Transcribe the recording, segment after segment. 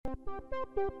The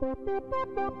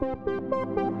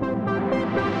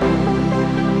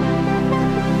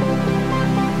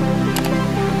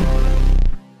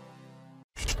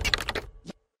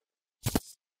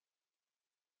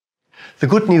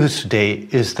good news today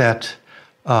is that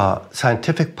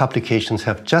scientific publications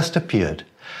have just appeared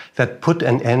that put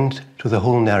an end to the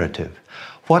whole narrative.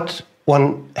 What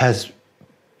one has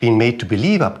been made to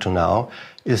believe up to now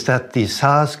is that the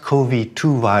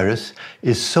SARS-CoV-2 virus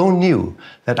is so new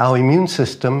that our immune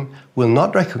system will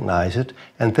not recognize it,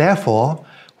 and therefore,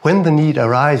 when the need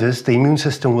arises, the immune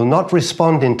system will not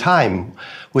respond in time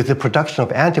with the production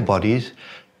of antibodies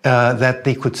that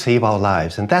they could save our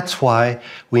lives. And that's why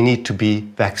we need to be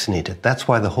vaccinated. That's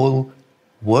why the whole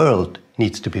world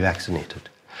needs to be vaccinated.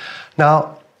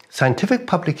 Now, scientific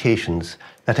publications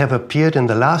that have appeared in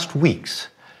the last weeks,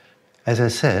 as I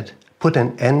said, put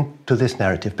an end to this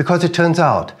narrative, because it turns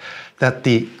out that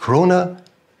the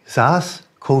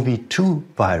SARS-CoV-2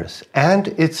 virus and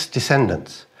its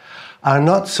descendants are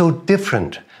not so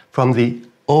different from the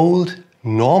old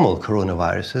normal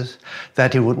coronaviruses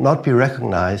that it would not be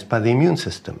recognized by the immune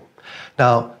system.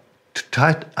 Now,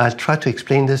 I'll try to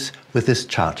explain this with this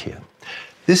chart here.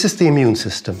 This is the immune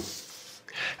system.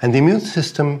 And the immune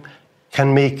system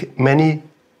can make many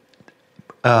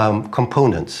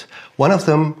components. One of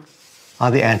them are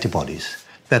the antibodies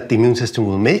that the immune system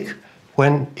will make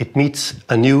when it meets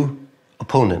a new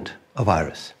opponent, a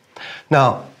virus.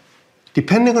 Now,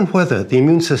 depending on whether the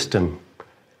immune system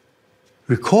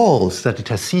recalls that it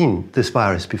has seen this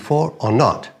virus before or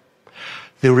not,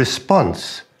 the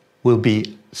response will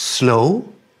be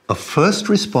slow. A first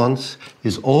response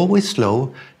is always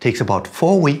slow, takes about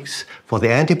 4 weeks for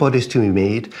the antibodies to be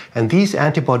made, and these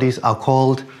antibodies are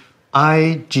called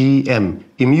IgM,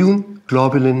 immune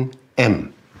globulin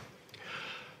M.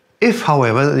 If,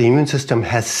 however, the immune system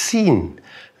has seen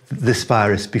this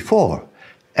virus before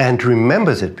and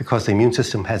remembers it because the immune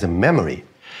system has a memory,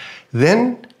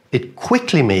 then it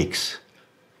quickly makes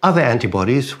other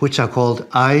antibodies, which are called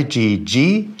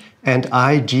IgG and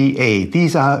IgA.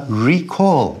 These are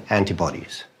recall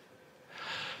antibodies.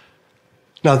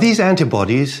 Now, these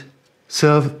antibodies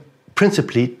serve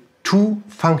principally two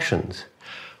functions.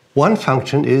 One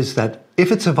function is that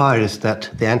if it's a virus that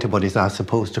the antibodies are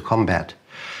supposed to combat,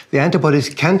 the antibodies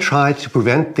can try to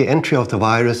prevent the entry of the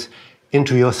virus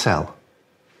into your cell.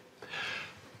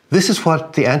 This is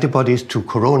what the antibodies to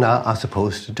corona are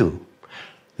supposed to do.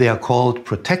 They are called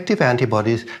protective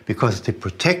antibodies because they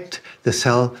protect the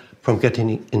cell from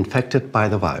getting infected by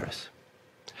the virus.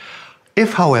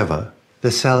 If, however,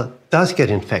 the cell does get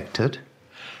infected,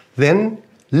 then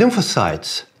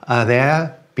lymphocytes are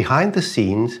there behind the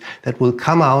scenes that will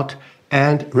come out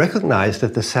and recognize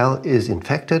that the cell is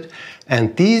infected,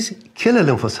 and these killer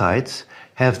lymphocytes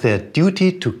have their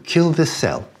duty to kill this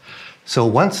cell. So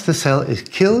once the cell is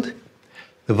killed,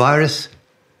 the virus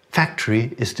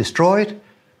factory is destroyed,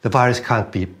 the virus can't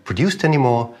be produced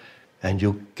anymore, and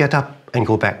you get up and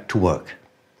go back to work.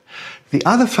 The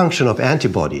other function of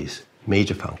antibodies,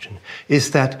 major function,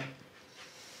 is that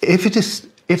if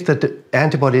the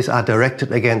antibodies are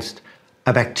directed against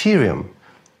a bacterium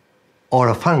or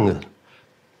a fungal,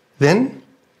 then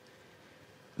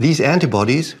these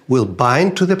antibodies will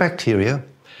bind to the bacteria,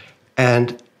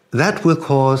 and that will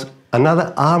cause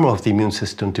another arm of the immune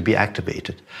system to be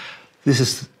activated. This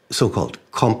is so-called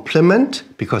complement,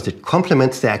 because it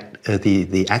complements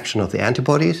the action of the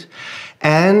antibodies,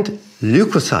 and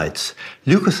leukocytes.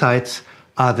 Leukocytes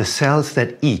are the cells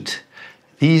that eat.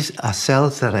 These are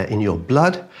cells that are in your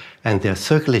blood, and they're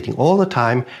circulating all the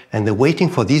time, and they're waiting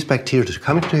for these bacteria to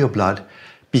come into your blood,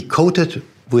 be coated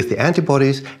with the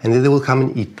antibodies, and then they will come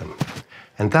and eat them.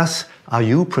 And thus are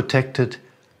you protected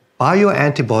by your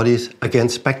antibodies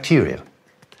against bacteria.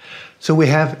 So we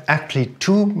have actually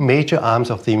two major arms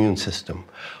of the immune system.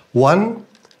 One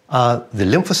are the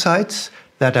lymphocytes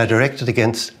that are directed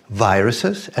against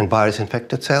viruses and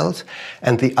virus-infected cells,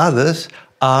 and the others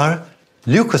are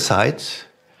leukocytes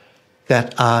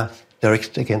that are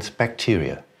directed against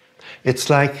bacteria. It's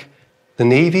like the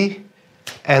Navy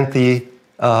and the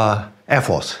Air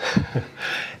Force.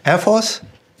 Air Force,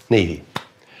 Navy.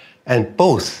 And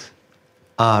both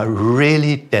are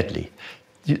really deadly.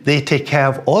 They take care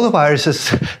of all the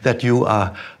viruses that you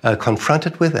are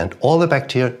confronted with and all the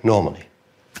bacteria normally.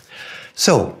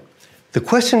 So, the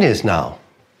question is now,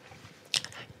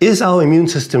 is our immune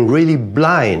system really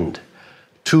blind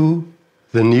to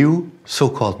the new,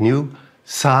 so-called new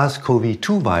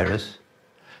SARS-CoV-2 virus?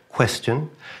 Question.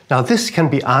 Now, this can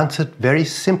be answered very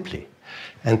simply.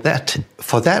 And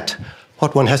for that,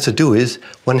 what one has to do is,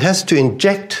 one has to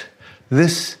inject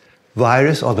this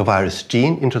virus or the virus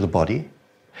gene into the body,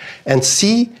 and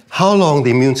see how long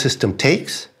the immune system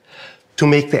takes to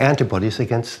make the antibodies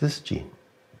against this gene.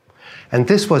 And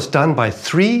this was done by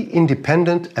 3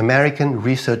 independent American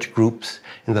research groups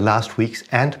in the last weeks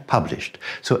and published.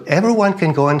 So everyone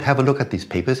can go and have a look at these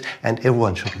papers, and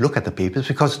everyone should look at the papers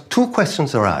because 2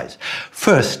 questions arise.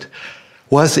 First,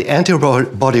 was the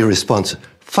antibody response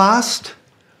fast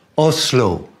or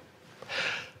slow?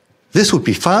 This would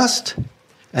be fast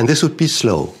and this would be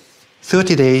slow.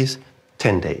 30 days,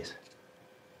 10 days,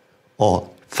 or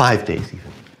 5 days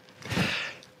even.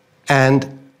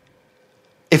 And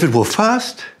if it were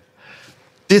fast,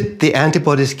 did the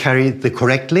antibodies carry the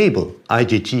correct label,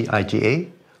 IgG, IgA,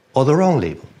 or the wrong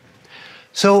label?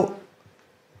 So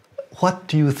what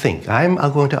do you think? I'm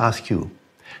going to ask you.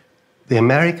 The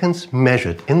Americans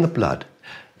measured in the blood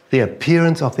the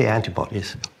appearance of the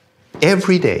antibodies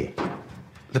every day.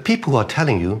 The people who are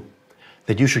telling you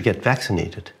that you should get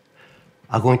vaccinated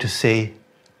are going to say,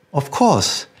 of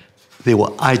course, they were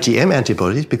IgM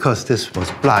antibodies because this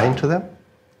was blind to them.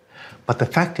 But the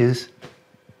fact is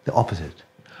the opposite.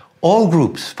 All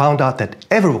groups found out that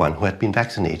everyone who had been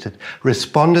vaccinated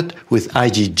responded with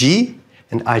IgG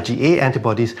and IgA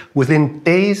antibodies within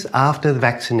days after the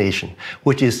vaccination,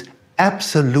 which is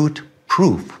absolute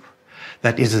proof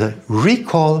that it is a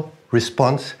recall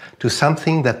response to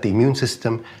something that the immune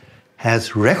system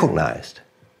has recognized.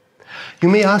 You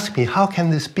may ask me, how can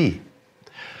this be?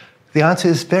 The answer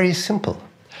is very simple.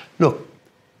 Look,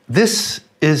 this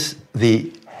is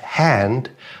the hand,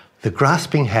 the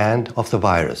grasping hand of the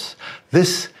virus.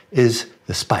 This is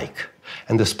the spike.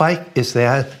 And the spike is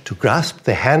there to grasp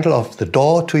the handle of the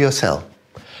door to your cell,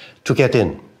 to get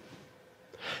in.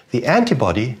 The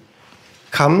antibody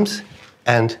comes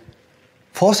and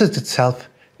forces itself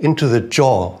into the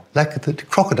jaw, like the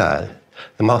crocodile.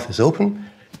 The mouth is open.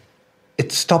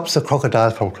 It stops the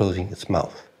crocodile from closing its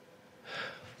mouth.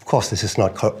 Of course, this is not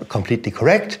completely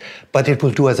correct, but it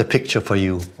will do as a picture for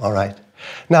you, all right?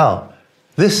 Now,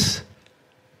 this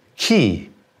key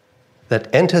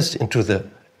that enters into the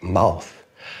mouth,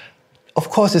 of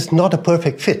course, is not a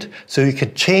perfect fit. So you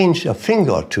can change a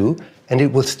finger or two and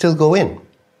it will still go in.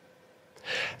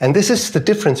 And this is the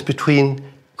difference between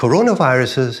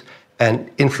coronaviruses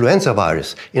and influenza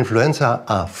virus. Influenza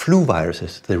are flu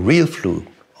viruses, the real flu,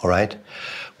 all right,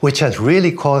 which has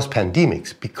really caused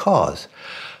pandemics because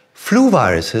flu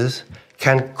viruses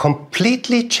can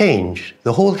completely change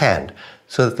the whole hand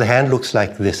so that the hand looks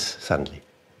like this suddenly.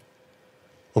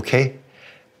 Okay?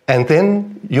 And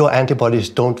then your antibodies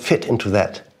don't fit into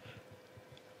that.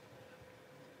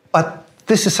 But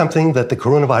this is something that the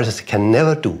coronaviruses can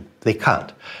never do. They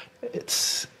can't.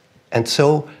 And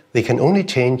so they can only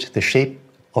change the shape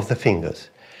of the fingers.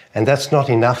 And that's not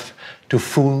enough to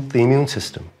fool the immune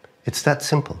system. It's that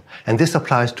simple. And this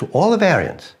applies to all the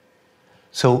variants.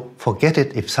 So forget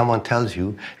it if someone tells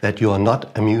you that you are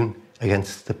not immune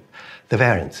against the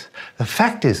variants. The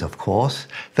fact is, of course,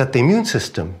 that the immune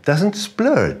system doesn't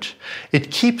splurge.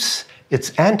 It keeps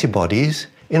its antibodies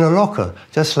in a locker,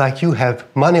 just like you have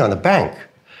money on a bank.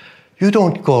 You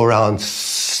don't go around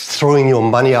throwing your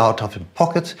money out of your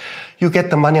pockets. You get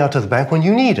the money out of the bank when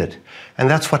you need it. And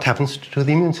that's what happens to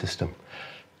the immune system.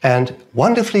 And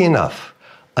wonderfully enough,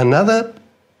 another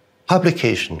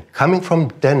publication coming from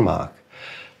Denmark,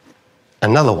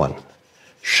 another one,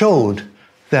 showed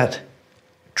that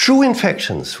true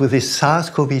infections with this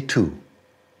SARS-CoV-2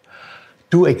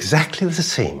 do exactly the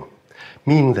same,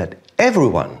 meaning that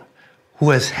everyone who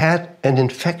has had an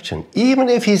infection, even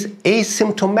if he's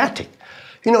asymptomatic,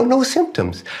 no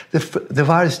symptoms, the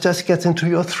virus just gets into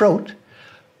your throat,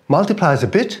 multiplies a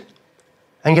bit,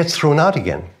 and gets thrown out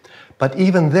again. But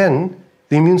even then,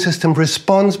 the immune system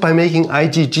responds by making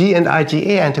IgG and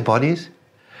IgA antibodies,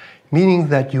 meaning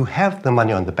that you have the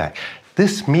money on the back.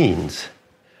 This means,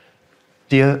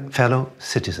 dear fellow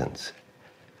citizens,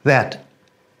 that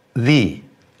the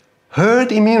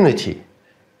herd immunity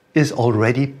is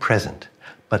already present,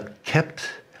 but kept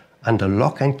under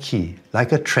lock and key,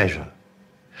 like a treasure.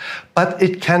 But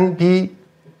it can be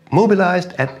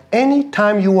mobilized at any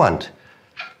time you want.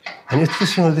 And it's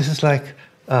just, this is like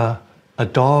a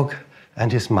dog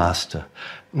and his master.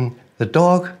 The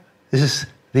dog, this is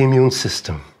the immune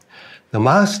system. The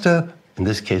master, in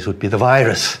this case, would be the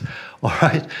virus, all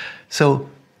right? So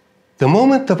the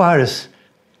moment the virus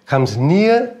comes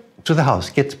near to the house,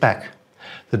 gets back,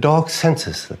 the dog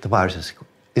senses that the virus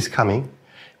is coming,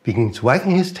 begins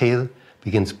wagging his tail,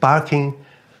 begins barking,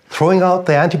 throwing out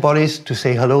the antibodies to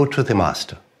say hello to the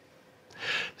master.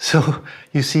 So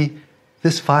you see,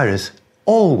 this virus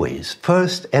always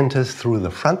first enters through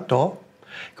the front door,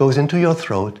 goes into your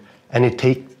throat, and it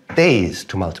days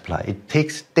to multiply. It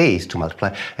takes days to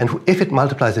multiply. And if it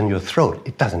multiplies in your throat,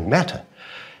 it doesn't matter.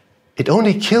 It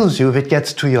only kills you if it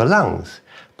gets to your lungs.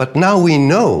 But now we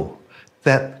know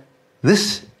that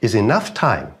this is enough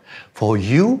time for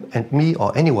you and me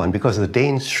or anyone, because the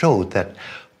Danes showed that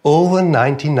over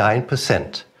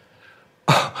 99%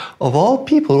 of all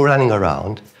people running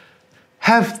around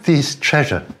have this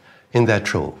treasure in their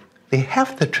trove. They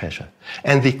have the treasure.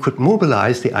 And they could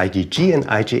mobilize the IgG and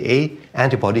IgA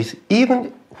antibodies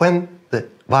even when the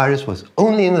virus was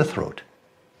only in the throat.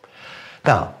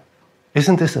 Now,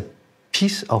 isn't this a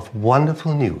piece of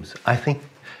wonderful news? I think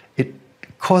it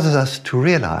causes us to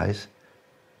realize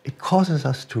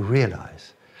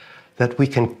that we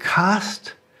can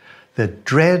cast the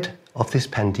dread of this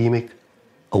pandemic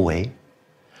away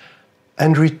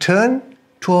and return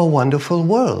to a wonderful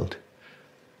world.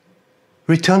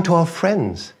 Return to our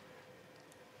friends,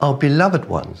 our beloved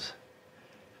ones.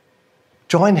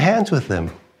 Join hands with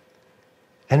them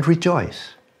and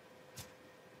rejoice.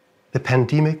 The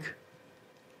pandemic,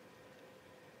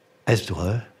 as it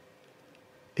were,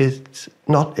 is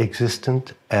not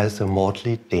existent as a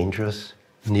mortally dangerous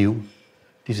new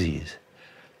disease.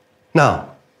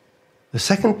 Now, the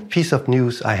second piece of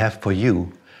news I have for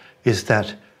you is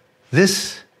that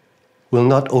this will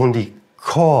not only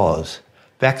cause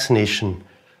vaccination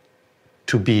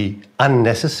to be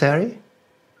unnecessary,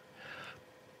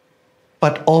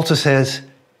 but also says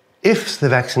if the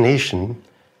vaccination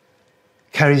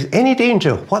carries any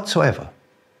danger whatsoever,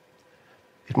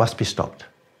 it must be stopped.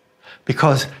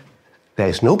 Because there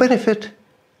is no benefit,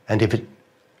 and if it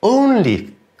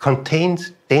only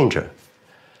contains danger,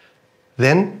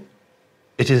 then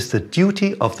it is the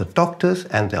duty of the doctors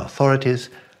and the authorities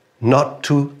not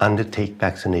to undertake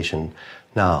vaccination.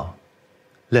 Now,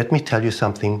 let me tell you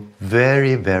something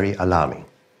very, very alarming.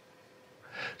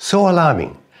 So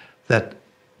alarming that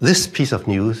this piece of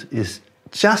news is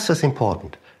just as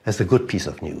important as the good piece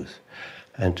of news.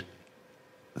 And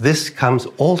this comes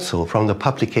also from the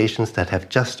publications that have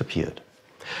just appeared.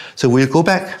 So we'll go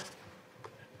back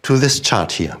to this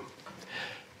chart here.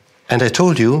 And I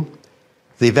told you,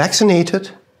 they vaccinated,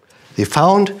 they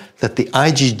found that the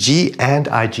IgG and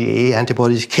IgA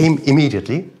antibodies came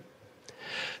immediately.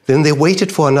 Then they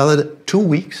waited for another 2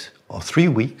 weeks or 3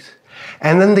 weeks,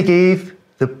 and then they gave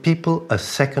the people a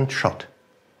second shot.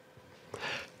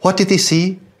 What did they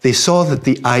see? They saw that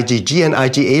the IgG and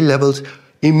IgA levels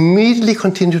immediately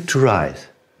continued to rise,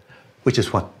 which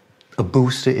is what a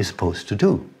booster is supposed to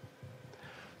do.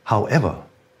 However,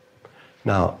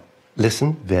 now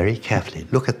listen very carefully.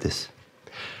 Look at this.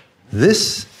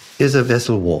 This is a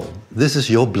vessel wall. This is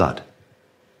your blood.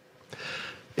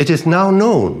 It is now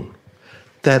known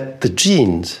that the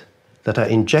genes that are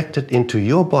injected into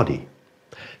your body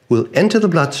will enter the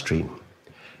bloodstream,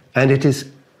 and it is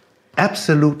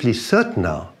absolutely certain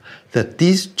now that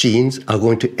these genes are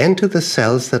going to enter the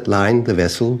cells that line the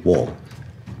vessel wall,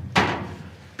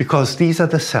 because these are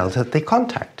the cells that they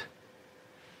contact.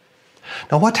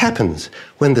 Now, what happens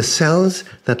when the cells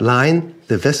that line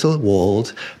the vessel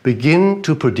walls begin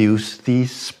to produce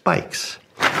these spikes?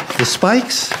 The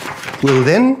spikes will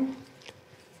then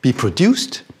be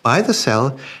produced by the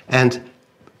cell and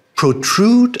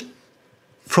protrude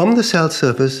from the cell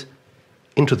surface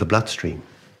into the bloodstream.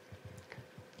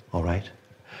 All right?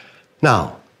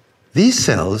 Now, these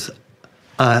cells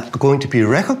are going to be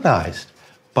recognized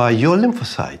by your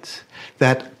lymphocytes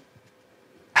that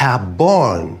are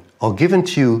born or given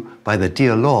to you by the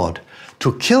dear Lord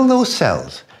to kill those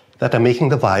cells that are making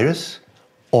the virus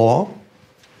or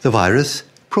the virus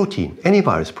protein, any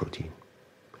virus protein.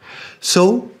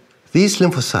 So these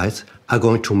lymphocytes are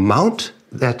going to mount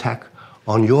the attack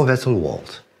on your vessel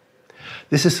walls.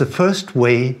 This is the first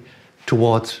way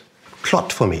towards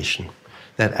clot formation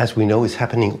that, as we know, is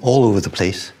happening all over the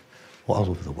place, all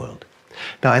over the world.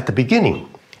 Now, at the beginning,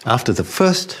 after the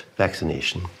first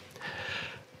vaccination,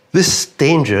 this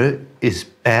danger is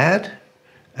bad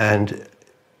and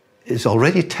is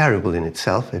already terrible in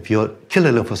itself if your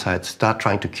killer lymphocytes start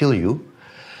trying to kill you.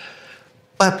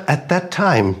 But at that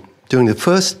time, during the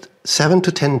first 7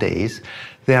 to 10 days,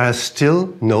 there are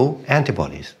still no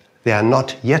antibodies. There are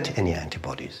not yet any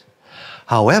antibodies.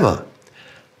 However,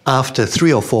 after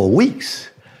 3 or 4 weeks,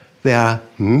 there are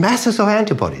masses of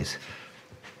antibodies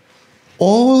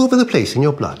all over the place in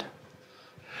your blood.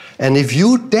 And if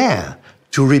you dare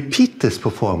to repeat this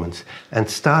performance and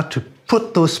start to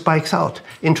put those spikes out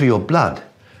into your blood,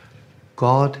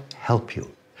 God help you.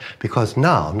 Because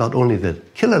now, not only the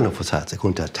killer lymphocytes are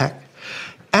going to attack,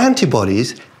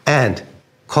 antibodies and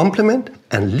complement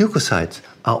and leukocytes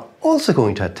are also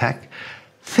going to attack,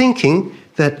 thinking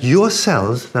that your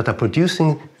cells that are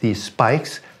producing these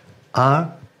spikes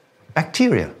are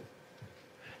bacteria.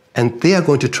 And they are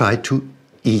going to try to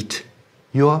eat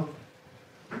your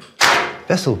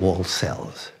vessel wall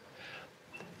cells.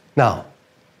 Now,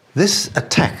 this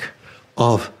attack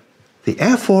of the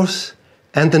Air Force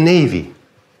and the Navy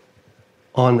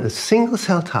on a single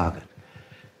cell target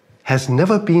has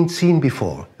never been seen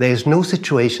before. There is no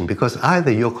situation, because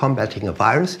either you're combating a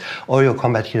virus or you're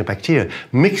combating a bacteria.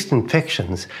 Mixed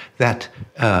infections that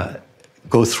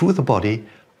go through the body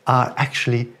are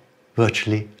actually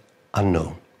virtually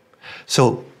unknown.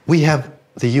 So we have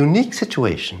the unique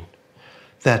situation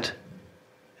that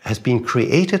has been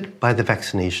created by the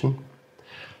vaccination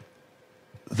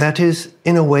that is,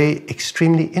 in a way,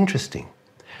 extremely interesting,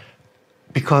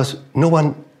 because no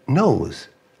one knows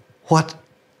what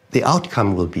the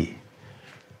outcome will be.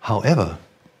 However,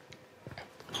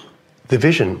 the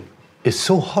vision is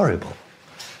so horrible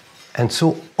and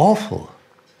so awful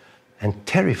and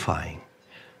terrifying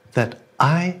that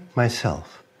I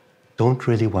myself don't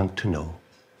really want to know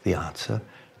the answer,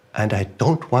 and I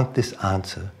don't want this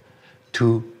answer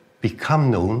to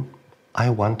become known. I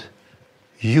want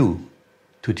you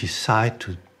to decide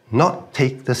to not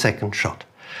take the second shot.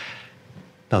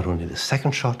 Not only the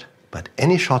second shot, but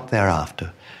any shot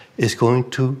thereafter is going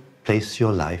to place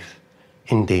your life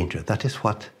in danger. That is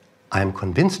what I'm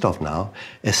convinced of now,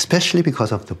 especially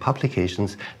because of the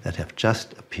publications that have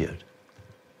just appeared.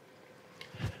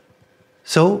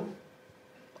 So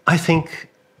I think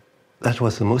that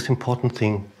was the most important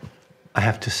thing I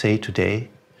have to say today,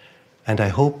 and I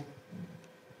hope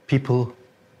people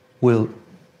will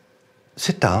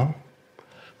sit down,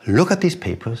 look at these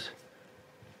papers,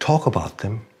 talk about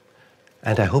them,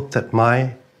 and I hope that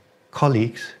my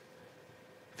colleagues,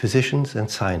 physicians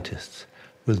and scientists,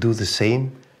 will do the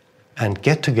same and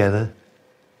get together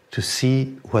to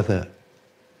see whether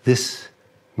this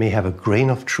may have a grain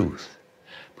of truth.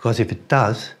 Because if it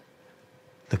does,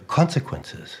 the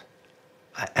consequences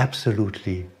are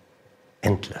absolutely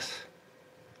endless.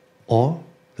 Or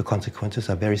the consequences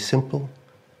are very simple.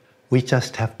 We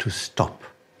just have to stop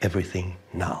everything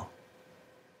now.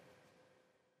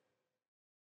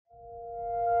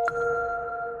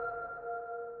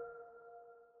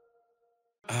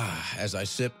 As I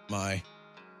sip my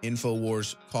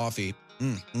InfoWars coffee,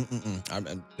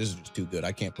 this is too good.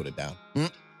 I can't put it down.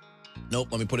 Nope,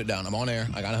 let me put it down. I'm on air.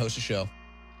 I got to host a show.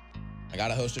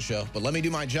 But let me do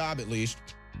my job at least.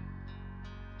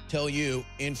 Tell you,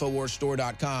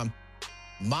 InfoWarsStore.com,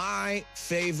 my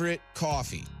favorite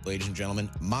coffee, ladies and gentlemen,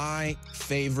 my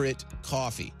favorite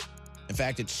coffee. In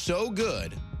fact, it's so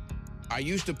good, I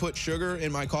used to put sugar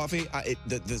in my coffee.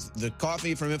 The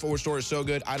coffee from InfoWars Store is so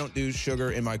good, I don't do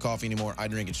sugar in my coffee anymore. I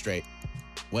drink it straight.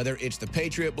 Whether it's the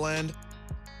Patriot Blend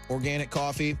organic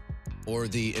coffee or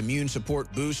the Immune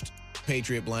Support Boost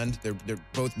Patriot Blend, they're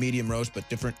both medium roast, but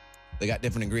different. They got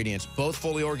different ingredients. Both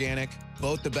fully organic,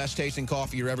 both the best tasting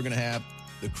coffee you're ever going to have.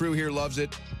 The crew here loves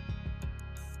it.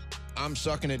 I'm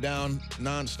sucking it down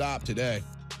nonstop today.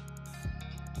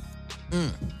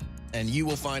 And you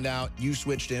will find out you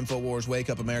switch to InfoWars Wake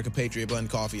Up America Patriot Blend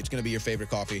coffee. It's going to be your favorite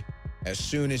coffee as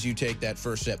soon as you take that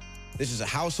first sip. This is a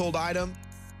household item.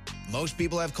 Most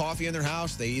people have coffee in their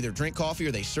house. They either drink coffee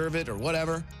or they serve it or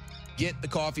whatever. Get the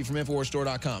coffee from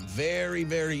InfoWarsStore.com. Very,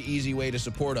 very easy way to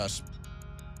support us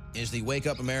is the Wake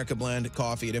Up America Blend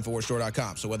coffee at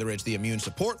InfoWarsStore.com. So whether it's the Immune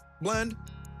Support Blend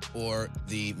or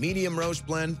the Medium Roast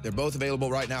Blend, they're both available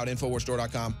right now at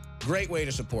InfoWarsStore.com. Great way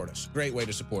to support us. Great way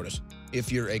to support us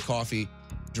if you're a coffee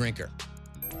drinker.